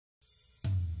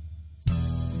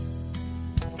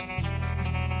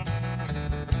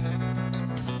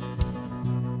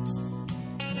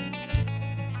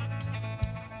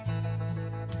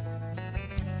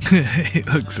He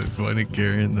looks so funny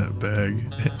carrying that bag.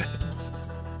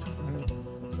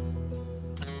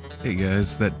 Hey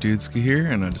guys, that Dudeski here,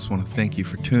 and I just want to thank you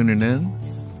for tuning in.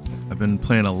 I've been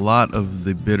playing a lot of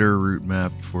the Bitterroot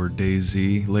map for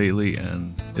DayZ lately,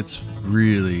 and it's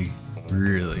really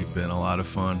been a lot of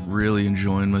fun. Really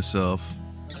enjoying myself.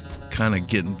 Kind of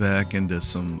getting back into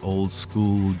some old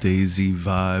school DayZ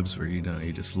vibes where, you know,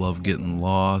 you just love getting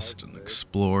lost and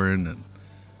exploring, and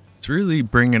it's really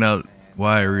bringing out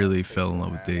why I really fell in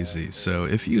love with DayZ. So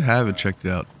if you haven't checked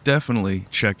it out, definitely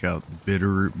check out the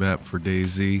Bitterroot map for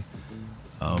DayZ.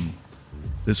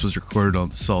 This was recorded on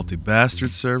the Salty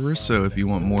Bastards server, so if you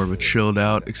want more of a chilled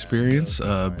out experience,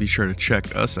 be sure to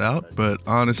check us out. But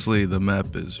honestly, the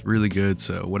map is really good,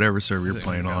 so whatever server you're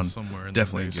playing on,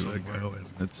 definitely give it a go. And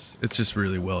it's just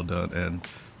really well done, and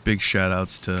big shout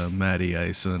outs to Matty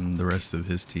Ice and the rest of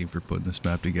his team for putting this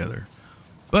map together.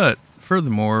 But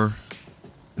furthermore,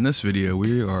 in this video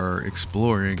we are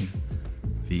exploring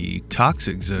the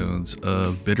toxic zones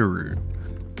of Bitterroot.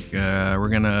 We're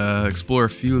gonna explore a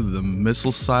few of the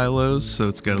missile silos, so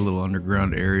it's got a little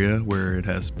underground area where it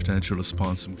has the potential to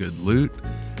spawn some good loot.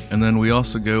 And then we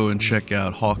also go and check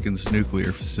out Hawkins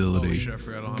Nuclear Facility.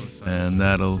 And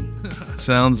that'll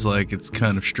sounds like it's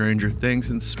kind of Stranger Things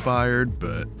inspired,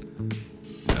 but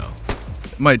no,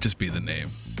 it might just be the name.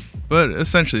 But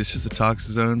essentially it's just a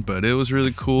toxic zone, but it was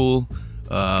really cool.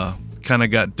 Kind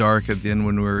of got dark at the end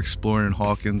when we were exploring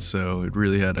Hawkins, so it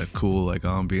really had a cool like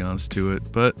ambiance to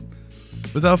it. But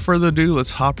without further ado,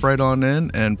 let's hop right on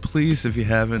in, and please, if you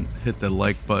haven't, hit the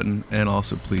like button, and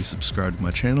also please subscribe to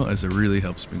my channel as it really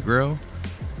helps me grow.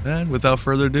 And without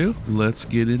further ado, let's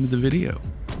get into the video.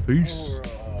 Peace.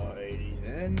 Alrighty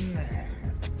then.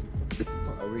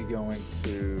 Are we going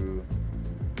to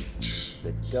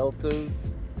the deltas,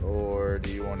 or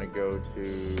do you want to go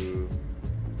to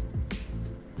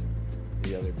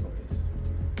the other place?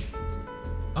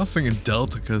 I was thinking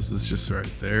Delta because it's just right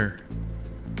there.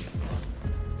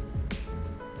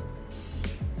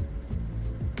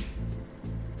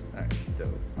 Alright,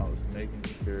 so I was making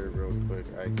sure real quick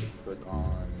I could put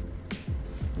on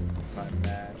my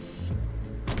map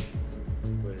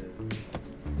with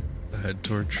The head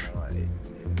torch. light.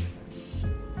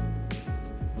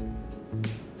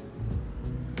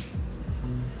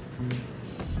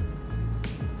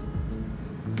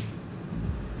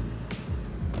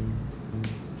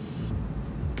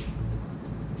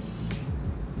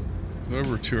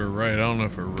 Over to her right. I don't know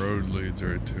if a road leads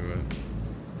right to it.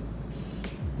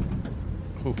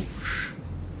 Oh.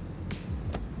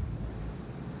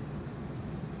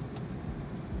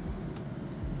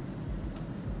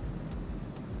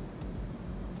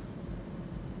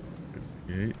 There's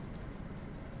the gate.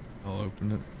 I'll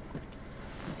open it.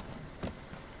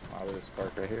 Oh, there's a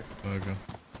spark right here. Okay.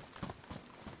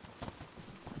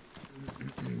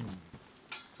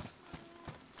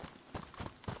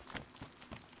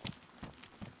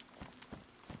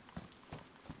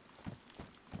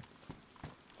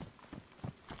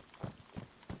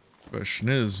 Question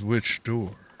is, which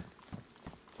door?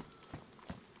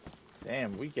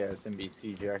 Damn, weak ass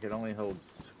NBC jacket only holds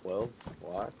 12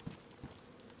 slots.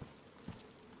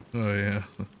 Oh yeah.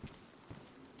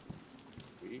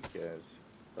 Weak as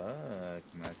fuck,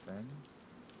 my friend.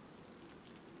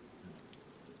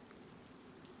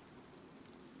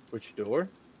 Which door?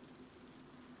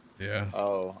 Yeah.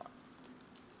 Oh,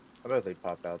 I bet they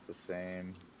pop out the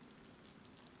same.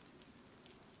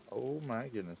 Oh my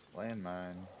goodness,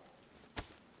 landmine.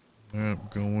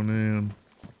 Yep, going in.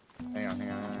 Hang on, hang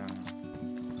on.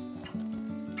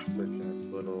 Searching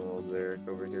this little Derek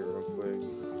over here real quick.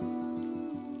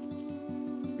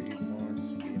 Read more,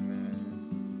 scheming.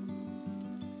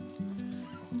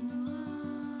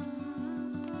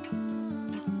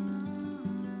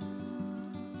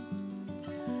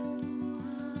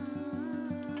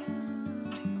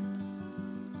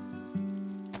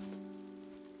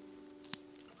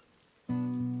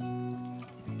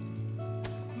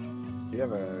 Do you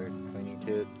have a cleaning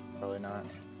kit? Probably not.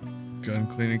 Gun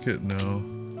cleaning kit? No.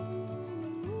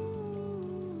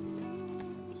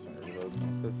 Just gonna reload my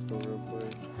pistol real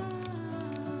quick.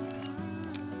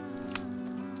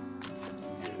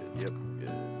 Good. Yep,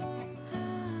 good.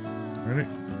 Ready?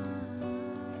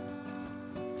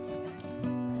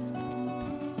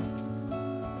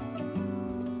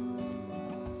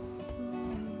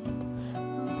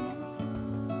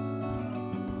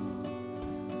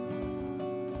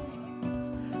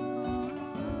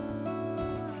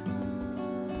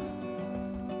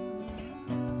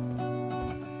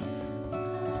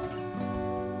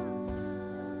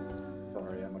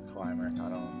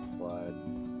 slide.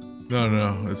 No,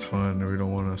 no, it's fine. We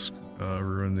don't want to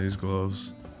ruin these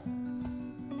gloves.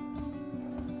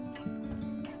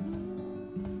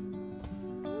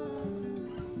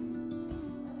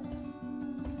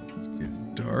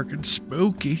 Dark and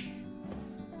spooky.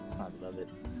 I love it.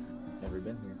 Never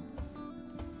been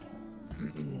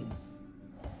here.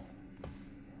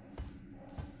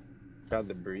 God,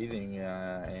 the breathing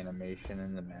animation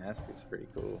in the mask is pretty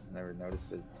cool. Never noticed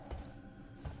it.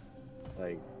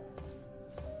 Like,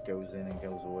 goes in and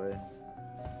goes away.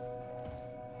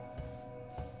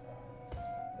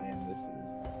 And this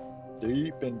is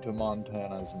deep into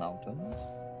Montana's mountains.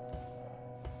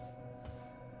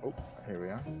 Oh, here we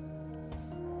are.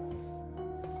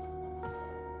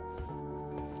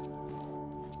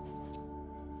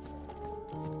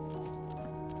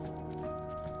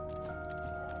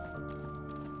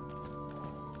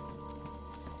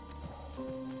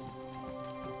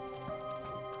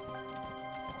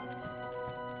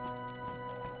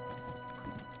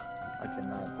 I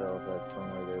cannot tell if that's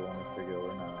somewhere they want us to go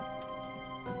or not.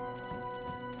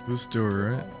 This door,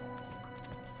 right?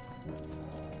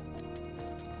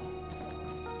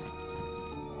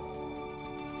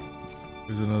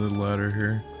 There's another ladder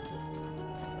here.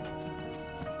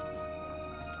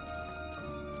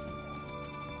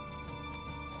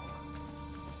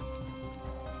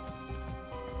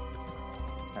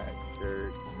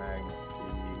 Dirt, mag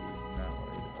seed, not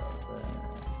worried about that.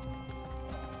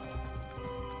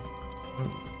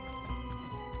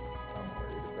 I'm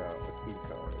worried about the key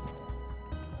card.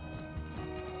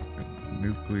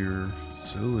 Nuclear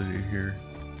facility here.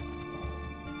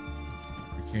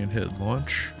 We can't hit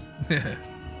launch. I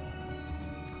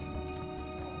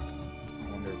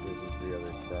wonder if this is the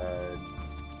other side.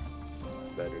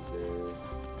 Better this.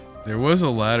 There was a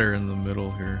ladder in the middle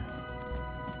here.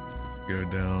 Go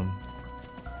down.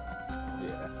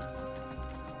 Yeah.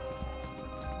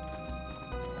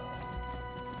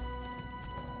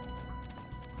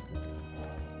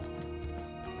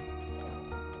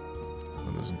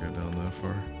 That doesn't go down that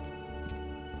far.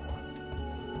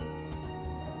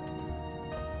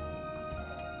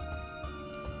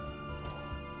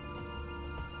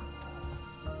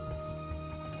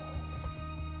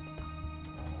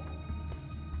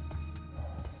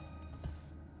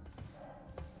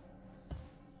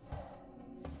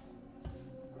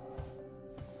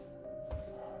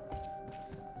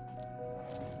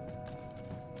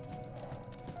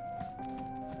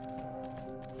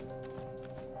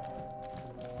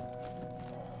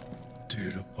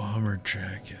 Dude, a bomber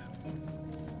jacket.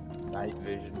 Night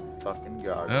vision fucking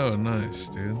goggles. Oh, nice,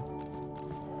 dude.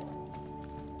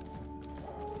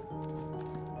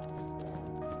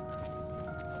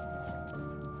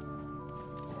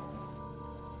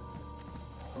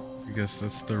 I guess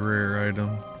that's the rare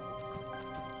item.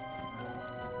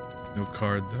 No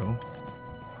card, though.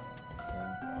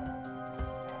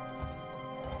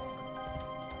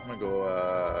 I'm gonna go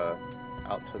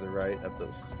out to the right up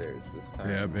those stairs this time.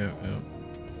 Yeah.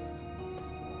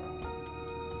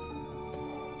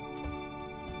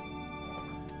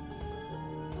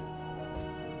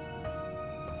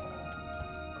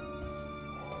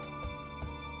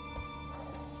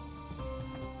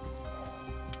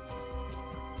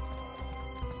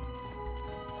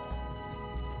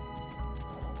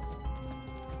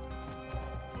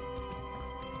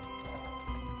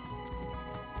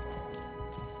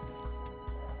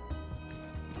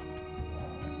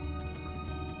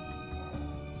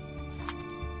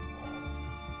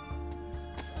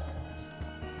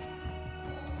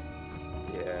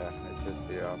 Yeah, it's just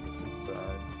the opposite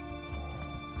side.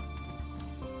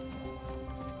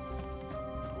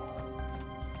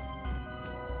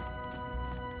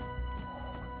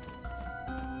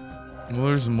 Well,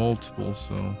 there's multiple,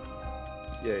 so.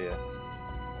 Yeah.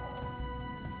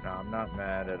 No, I'm not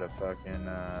mad at a fucking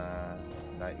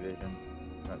night vision.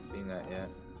 Not seen that yet.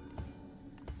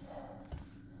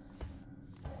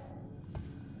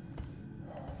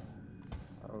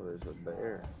 Oh, there's a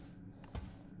bear.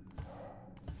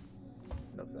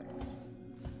 No thanks.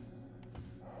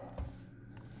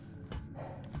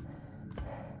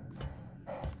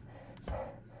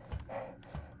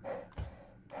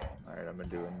 Alright, I'm gonna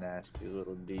do a nasty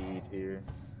little deed here.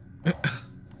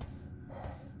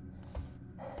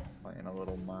 Playing a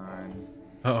little mine.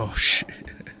 Oh, shit.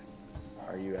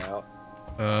 Are you out?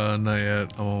 Not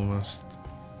yet. I'm almost.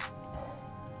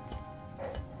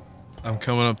 I'm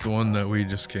coming up the one that we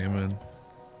just came in. You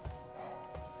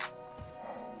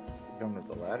coming up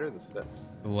the ladder or the steps?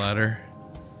 The ladder.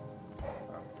 Okay.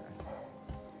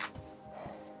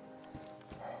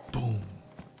 Boom.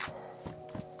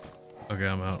 Okay,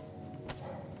 I'm out.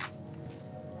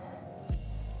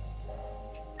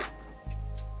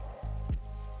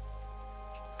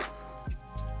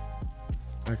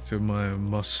 Back to my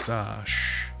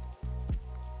mustache.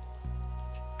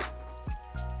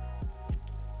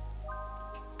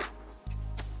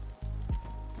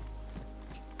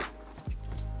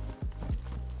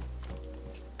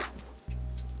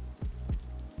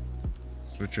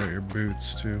 switch out your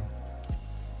boots too.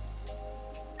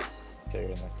 They're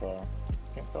in the car.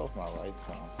 Can't tell if my light's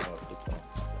on. Oh, it's on.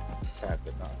 Tap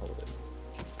it, not hold it.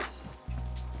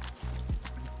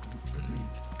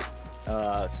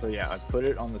 So yeah, I put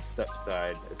it on the step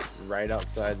side. It's right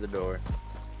outside the door.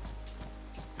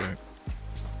 Okay.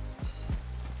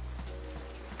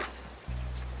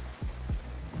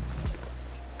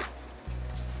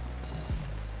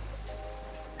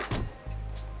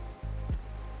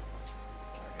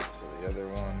 So the other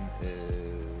one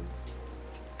is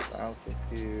south of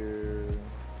here.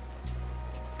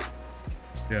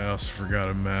 Yeah, I also forgot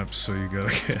a map, so you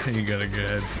gotta you gotta go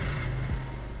ahead.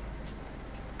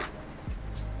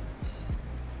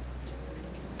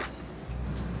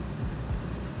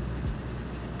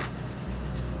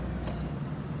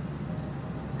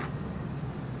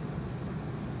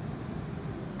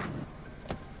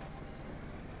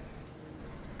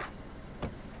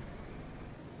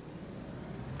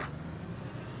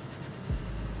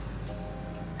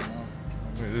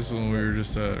 Wait, this is the one we were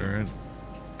just at, right?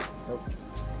 Nope.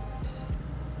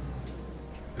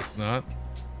 It's not?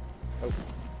 Nope.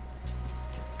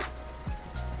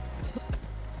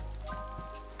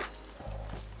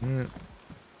 Alright.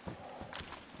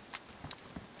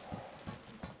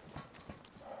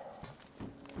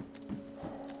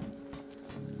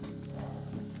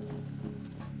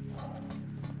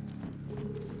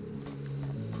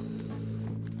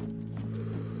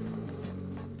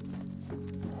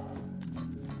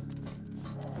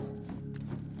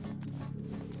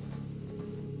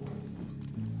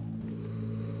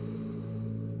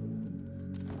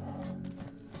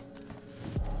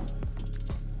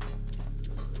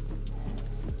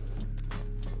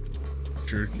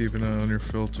 Sure to keep an eye on your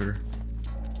filter.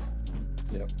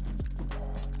 Yep.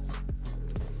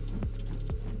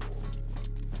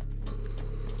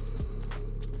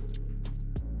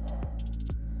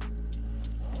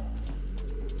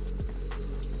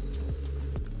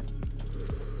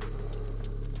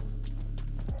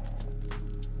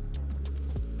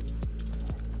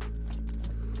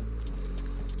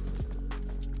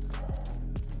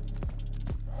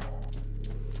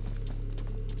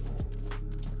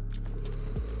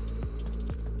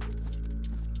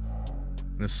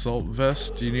 An assault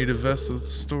vest? Do you need a vest with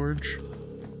storage?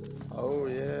 Oh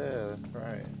yeah, that's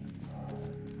right.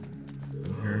 It's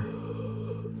in here.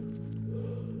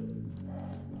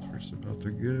 First about to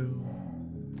go.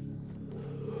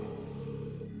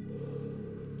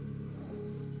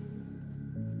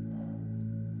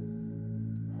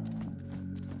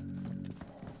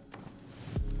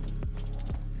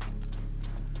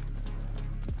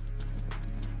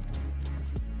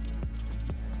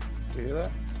 You hear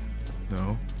that?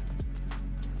 No.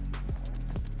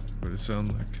 What it sound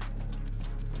like?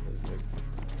 Is it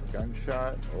a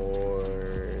gunshot or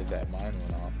that mine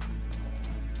went off?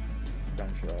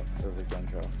 Gunshot. It was a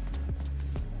gunshot.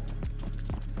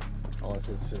 Unless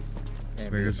it's just I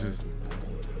think it's just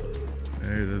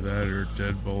either that or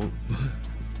deadbolt.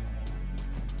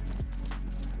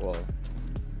 Well,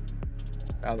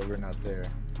 now that we're not there,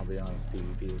 I'll be honest,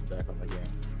 PvP is back on the game.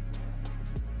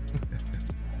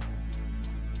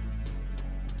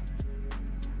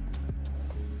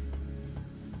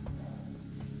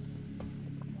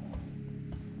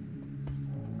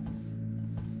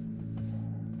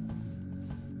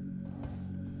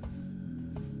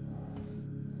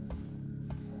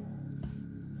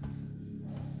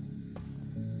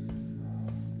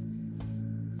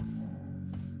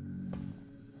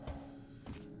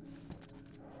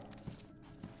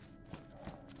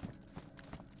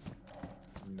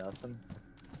 Nothing.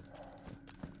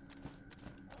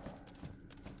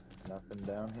 Nothing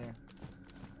down here.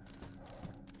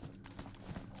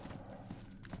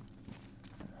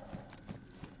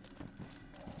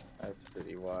 That's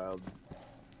pretty wild.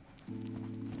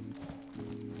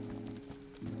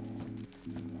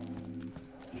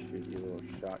 Shitty little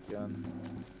shotgun.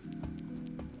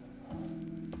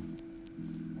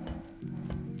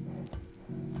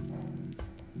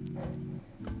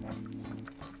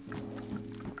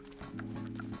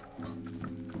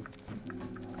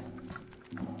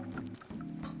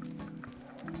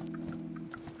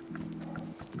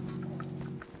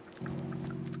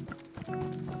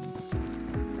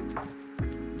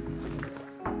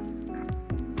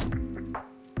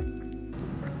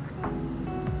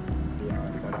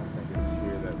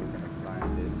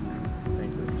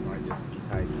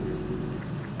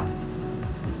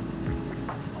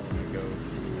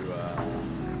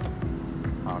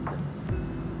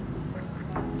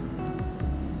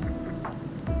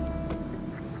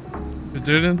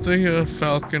 Didn't the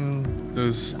Falcon,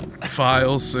 those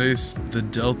files say the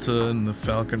Delta and the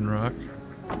Falcon Rock?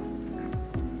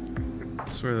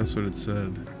 I swear that's what it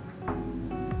said.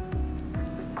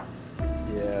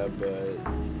 Yeah, but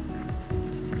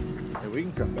if we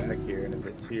can come back here, and if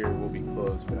it's here, we'll be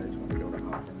close. But I just want to go to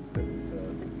Hawkins because it's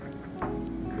a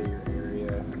bigger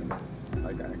area, and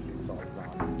like I actually saw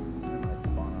zombies and like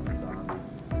spawn on a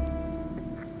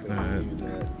zombie.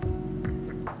 There's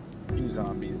few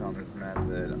zombies on this map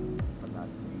that I'm not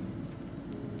seeing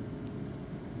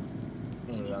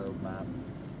any other map.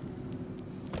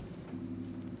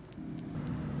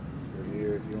 So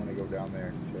here, if you want to go down there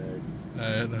and check.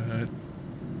 Alright.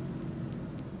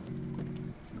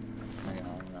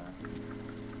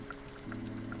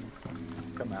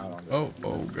 Come out on Oh,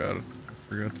 got it.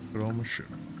 Forgot to put all my shit.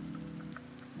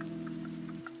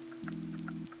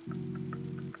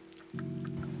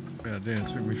 God damn, it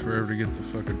took me forever to get the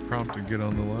fucking prompt to get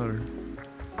on the ladder.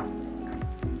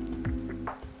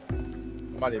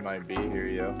 Somebody might be here,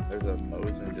 yo. There's a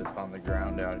Mosin just on the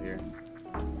ground out here.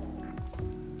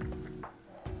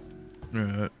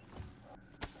 Alright.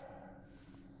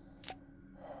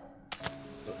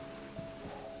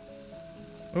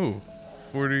 Oh,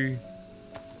 40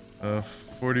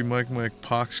 Mike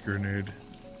pox grenade.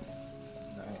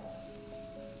 Nice.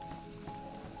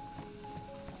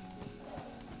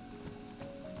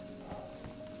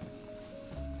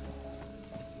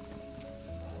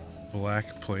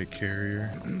 Black plate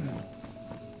carrier.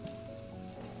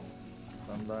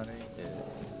 Somebody is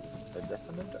a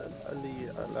definitely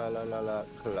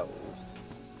close.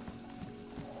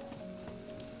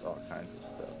 All kinds of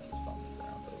stuff just on the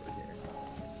ground over here.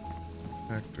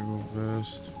 Tactical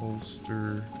vest,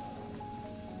 holster.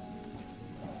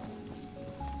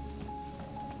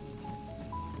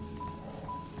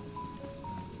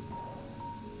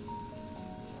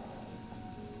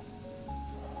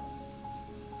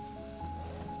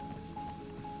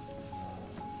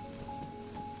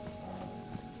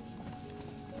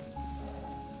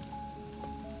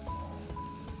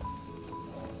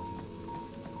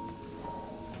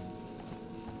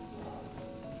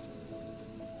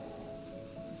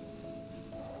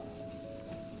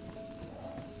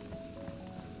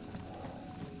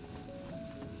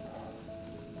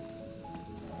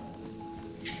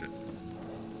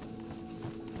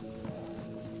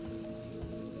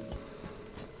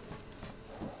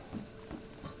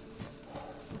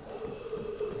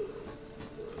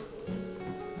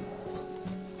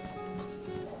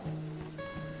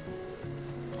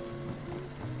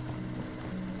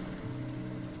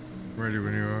 Ready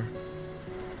when you are.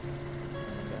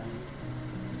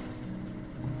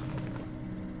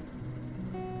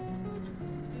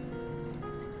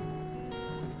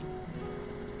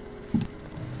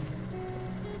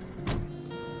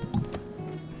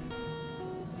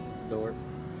 Door.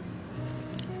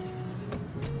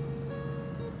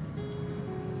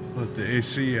 Let the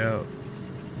AC out.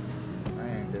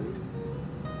 Man, dude.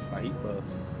 My heat buff.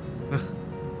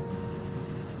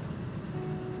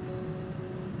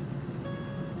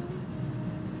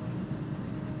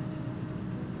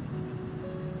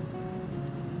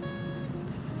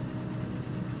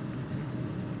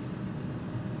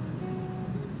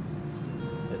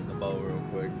 Hitting the ball real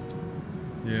quick.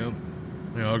 Yep.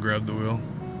 Yeah, I'll grab the wheel.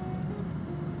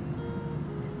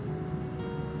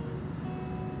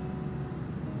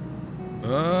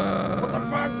 What the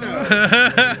fuck, no?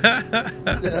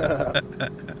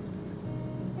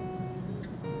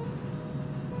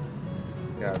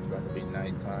 Yeah, it's about to be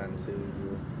nighttime too.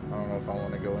 I don't know if I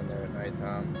want to go in there at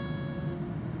nighttime.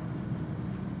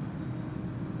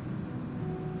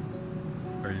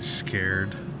 Are you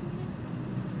scared?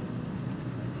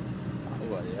 Oh,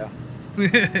 well, yeah.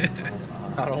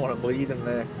 I don't want to bleed in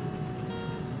there.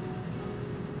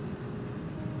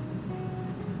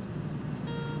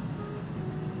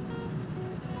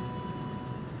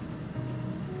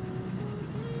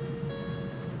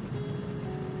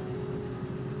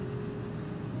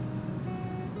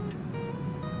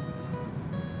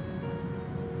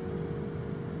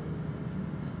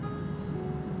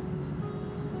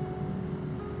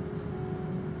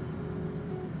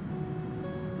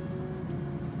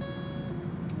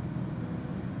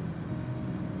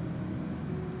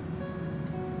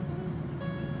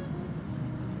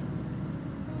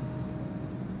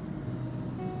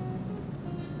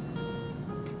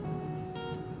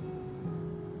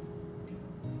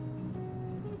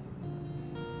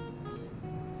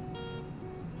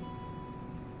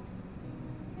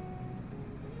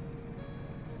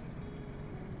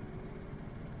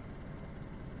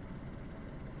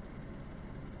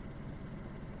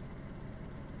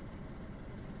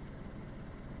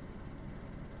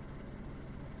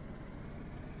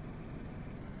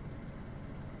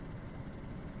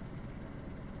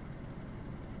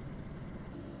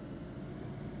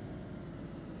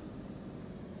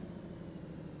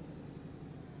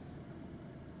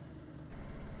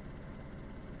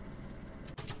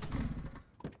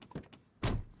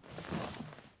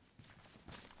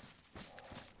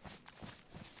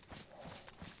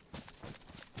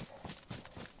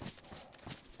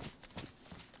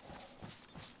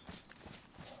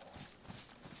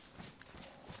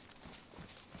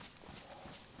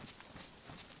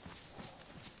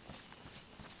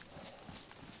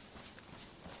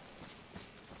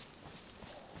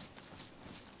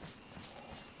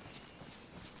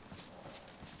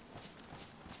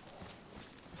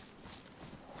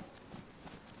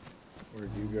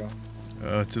 Where'd you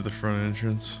go? To the front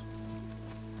entrance.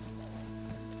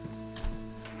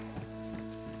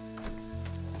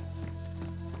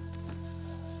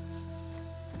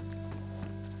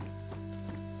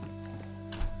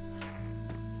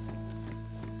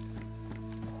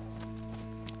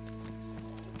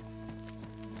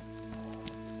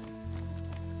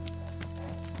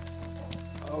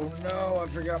 Oh no, I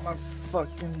forgot my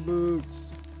fucking boots.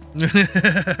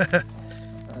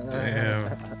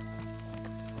 Damn.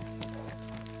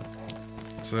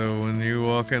 So when you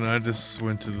walk in, I just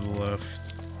went to the left.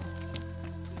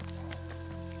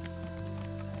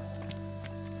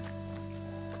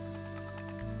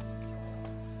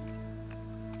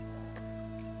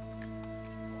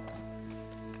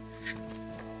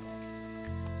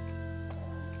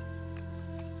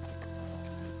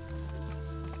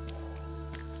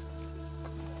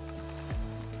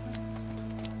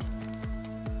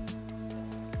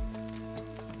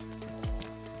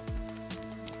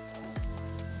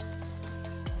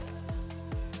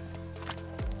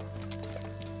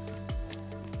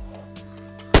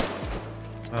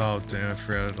 Oh damn, I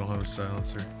forgot I don't have a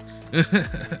silencer. Where's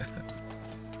that?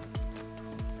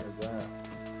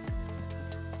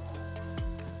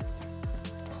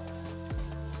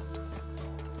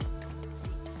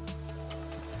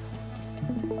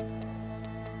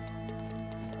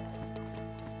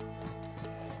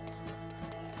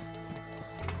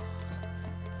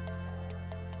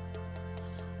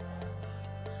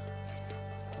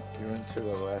 You went to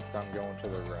the left, I'm going to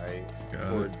the right. Got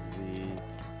towards it. the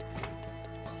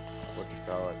what you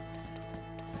call it?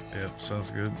 Yep,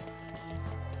 sounds good.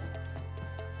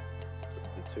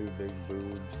 The two big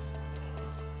boobs.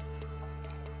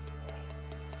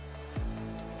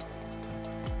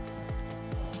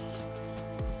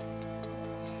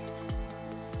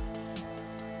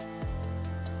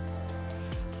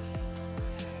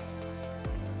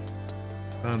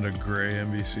 Found a gray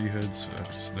NBC hood, so I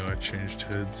just know I changed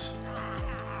hoods.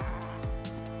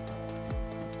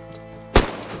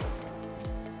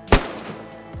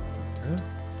 Yeah.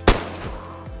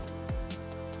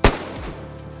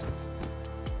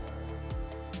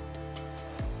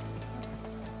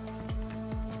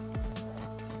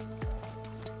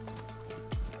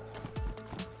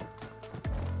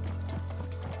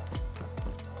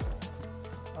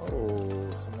 Oh,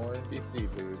 some more NBC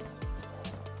boots.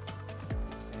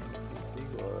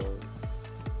 NBC gloves.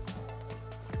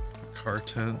 Car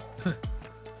tent. I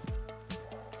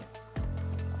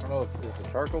don't know if is the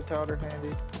charcoal powder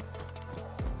handy.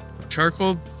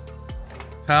 Charcoal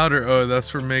powder. Oh, that's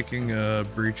for making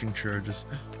breaching charges.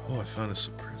 Oh, I found a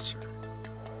suppressor.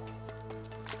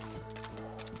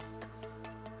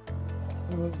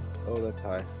 Oh, that's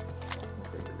high. Okay,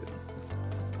 we're good.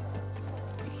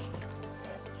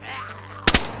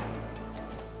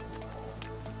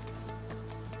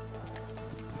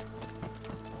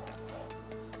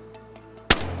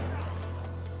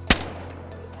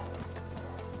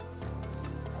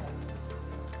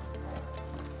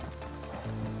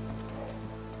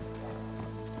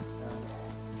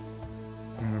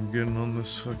 I'm getting on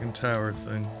this fucking tower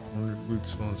thing. I wonder if loot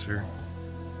spawns here.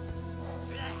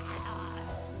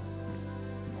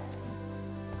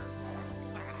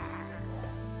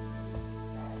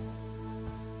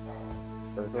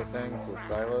 Circle things, the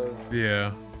silos.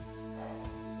 Yeah.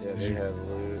 Yeah, they have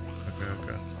loot.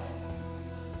 Okay.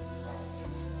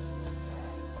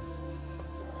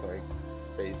 It's like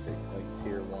basic, like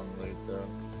tier 1 loot though.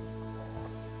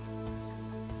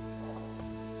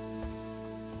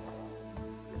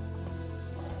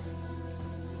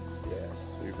 Yeah,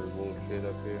 super bullshit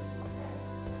up here.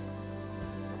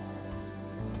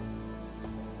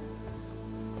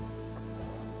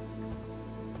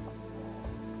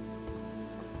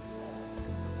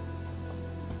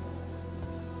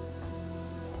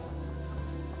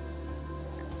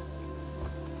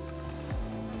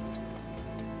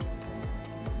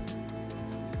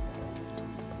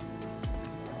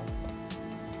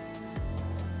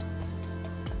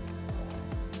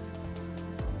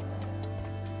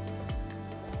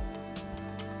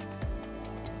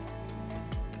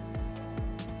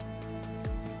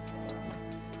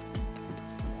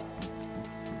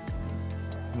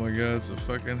 Oh my god, it's a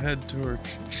fucking head torch.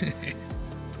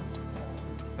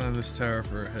 On this tower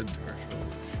for a head torch.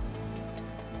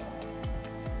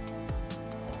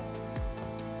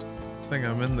 I think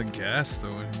I'm in the gas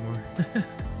though anymore.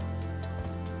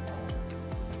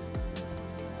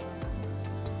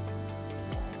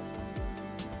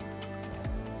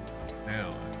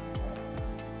 Now.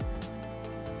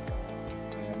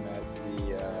 I'm at the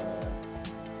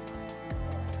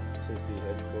Sissy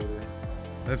headquarters.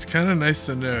 That's kind of nice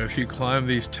to know. If you climb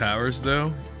these towers,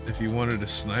 though, if you wanted to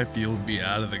snipe, you'll be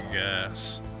out of the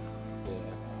gas.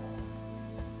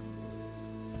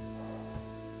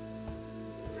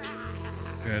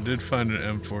 Yeah, I did find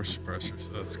an M4 suppressor,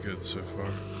 so that's good so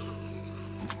far.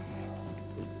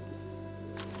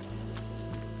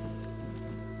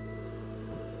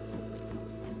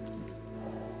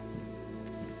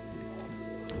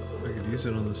 I could use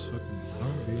it on this fucking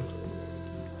zombie.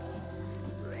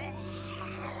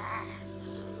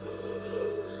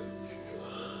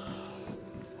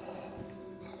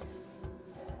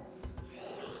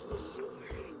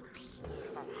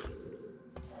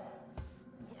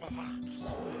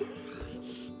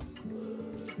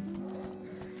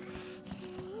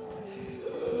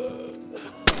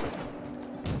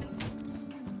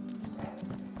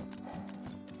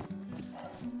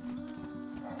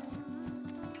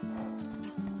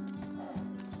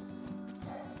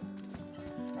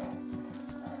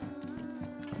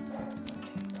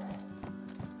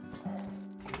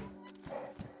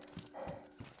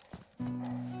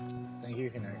 You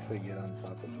can actually get on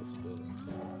top of this building.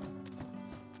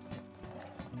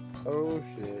 Oh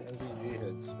shit, MPG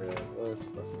head strap. Let's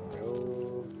fucking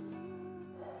go.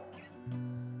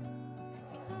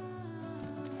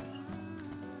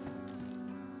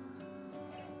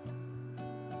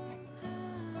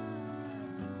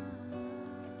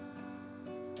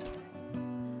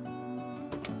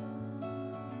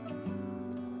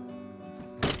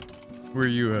 Where are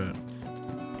you at?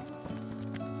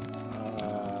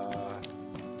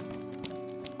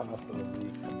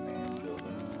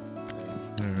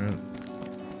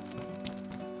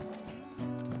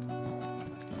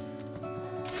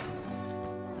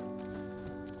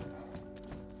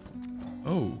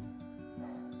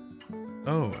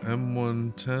 Oh,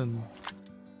 M110.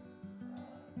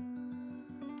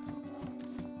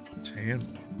 Tan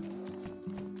one.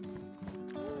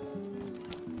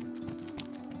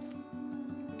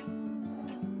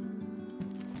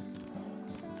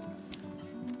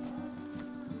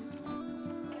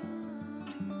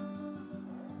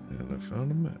 And I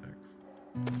found a mag.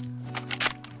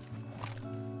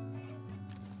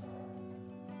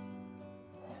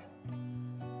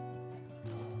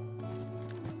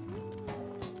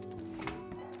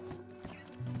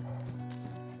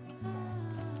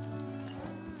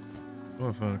 Oh,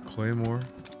 I found a claymore.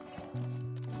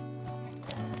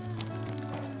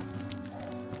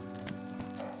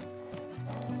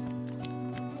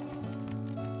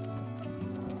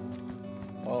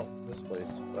 Oh, this place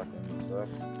fucking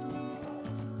sucks.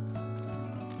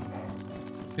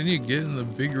 Can you get in the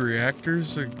big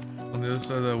reactors like, on the other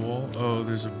side of that wall? Oh,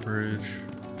 there's a bridge.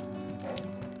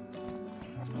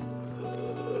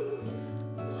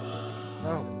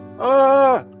 Oh.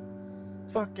 Ah!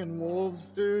 Fucking wolves,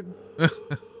 dude.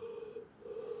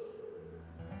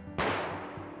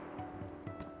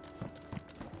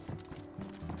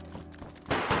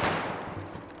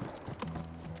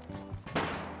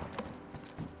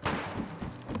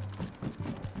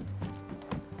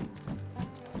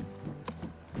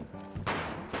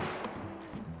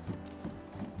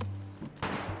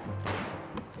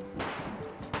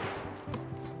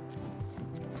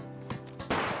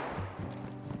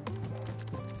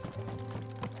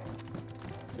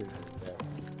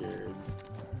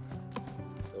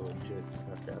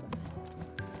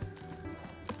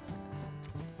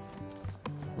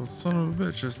 Well, son of a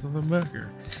bitch, there's nothing back here.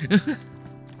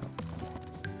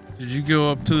 Did you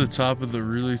go up to the top of the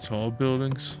really tall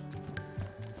buildings?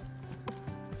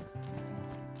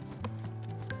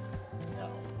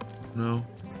 No.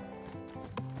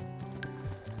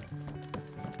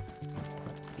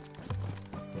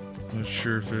 Not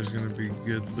sure if there's gonna be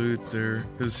good loot there,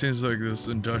 because it seems like this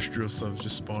industrial stuff is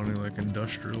just spawning like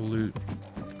industrial loot.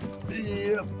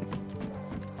 Yep.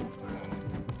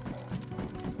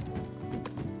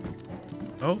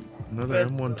 Oh, another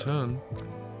M110.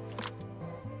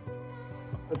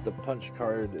 But the punch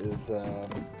card is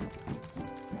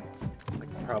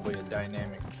like probably a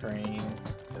dynamic train.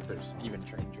 If there's even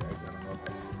train tracks, I don't know if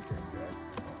I've seen train tracks.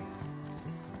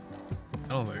 I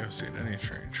don't think I've seen any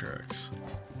train tracks.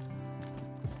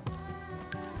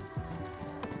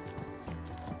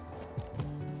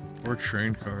 Or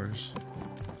train cars.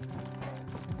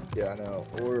 Yeah, I know.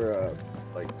 Or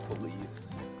like police.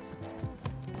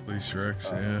 Police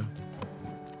wrecks, yeah.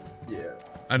 Yeah.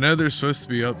 I know they're supposed to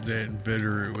be updating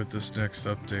Bitterroot with this next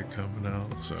update coming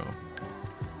out, so.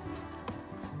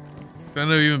 I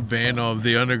know even banned all of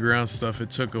the underground stuff, it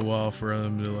took a while for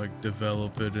them to like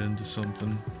develop it into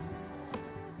something.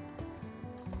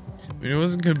 I mean, it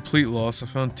wasn't complete loss. I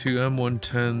found 2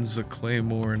 M110s, a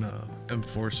claymore, and a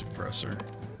M4 suppressor.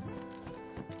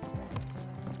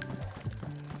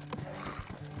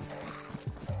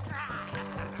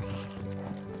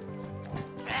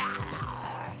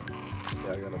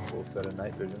 I got a full set of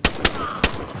night vision.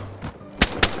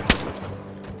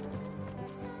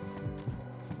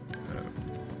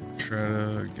 Try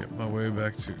to get my way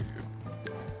back to you.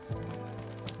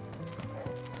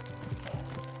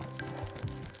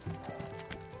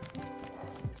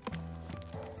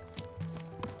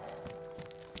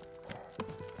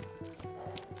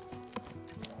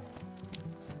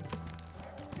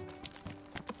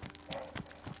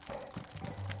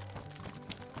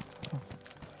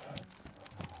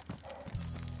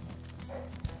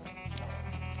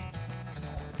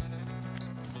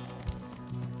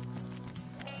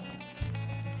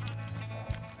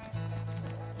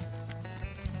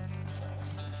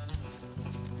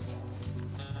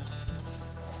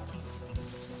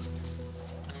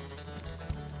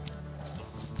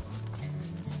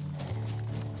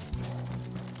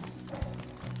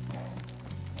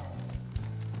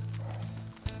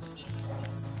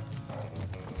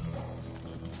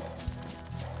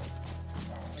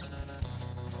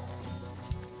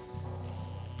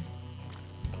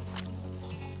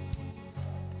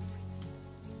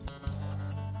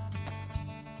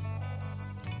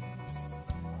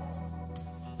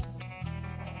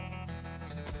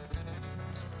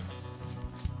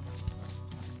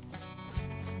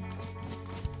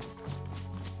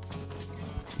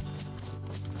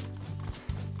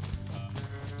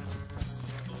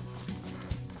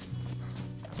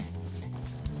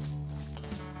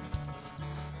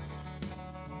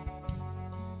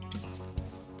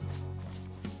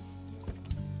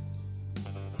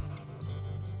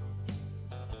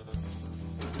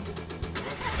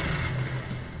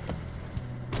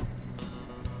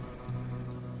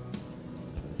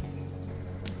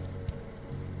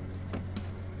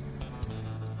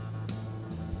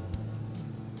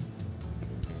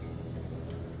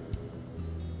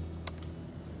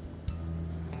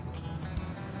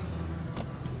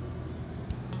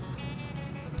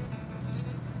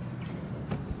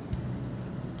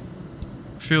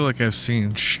 I feel like I've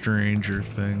seen stranger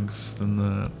things than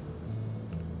that.